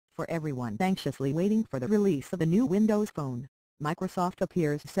for everyone anxiously waiting for the release of the new Windows Phone, Microsoft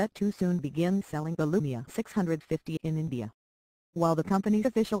appears set to soon begin selling the Lumia 650 in India. While the company's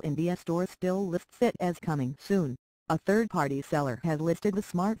official India store still lists it as coming soon, a third-party seller has listed the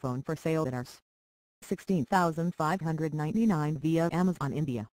smartphone for sale at Rs. 16,599 via Amazon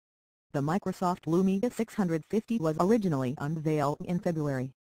India. The Microsoft Lumia 650 was originally unveiled in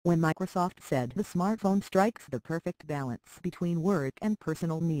February, when Microsoft said the smartphone strikes the perfect balance between work and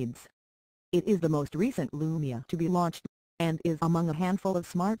personal needs. It is the most recent Lumia to be launched, and is among a handful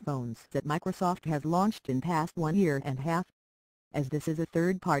of smartphones that Microsoft has launched in past 1 year and a half. As this is a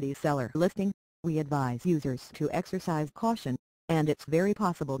third-party seller listing, we advise users to exercise caution, and it's very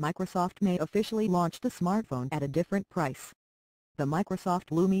possible Microsoft may officially launch the smartphone at a different price. The Microsoft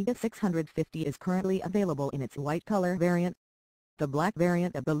Lumia 650 is currently available in its white color variant. The black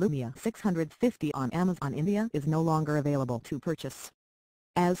variant of the Lumia 650 on Amazon India is no longer available to purchase.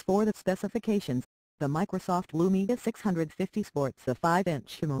 As for the specifications, the Microsoft Lumia 650 sports a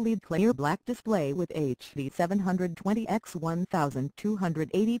 5-inch AMOLED clear black display with HD 720 x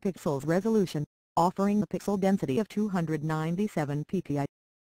 1280 pixels resolution, offering a pixel density of 297 ppi.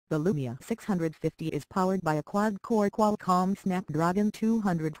 The Lumia 650 is powered by a quad-core Qualcomm Snapdragon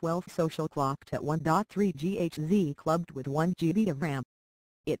 212 social clocked at 1.3 GHz clubbed with 1 GB of RAM.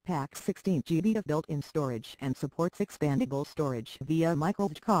 It packs 16 GB of built-in storage and supports expandable storage via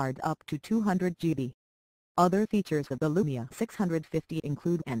microSD card up to 200 GB. Other features of the Lumia 650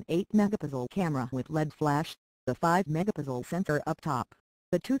 include an 8-megapixel camera with LED flash, the 5-megapixel sensor up top,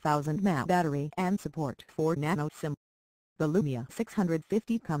 the 2000 mAh battery and support for nano SIM. The Lumia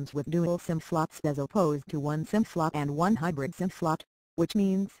 650 comes with dual SIM slots as opposed to one SIM slot and one hybrid SIM slot, which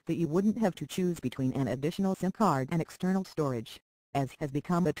means that you wouldn't have to choose between an additional SIM card and external storage, as has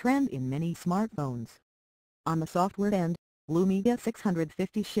become a trend in many smartphones. On the software end, Lumia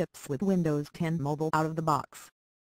 650 ships with Windows 10 Mobile out of the box,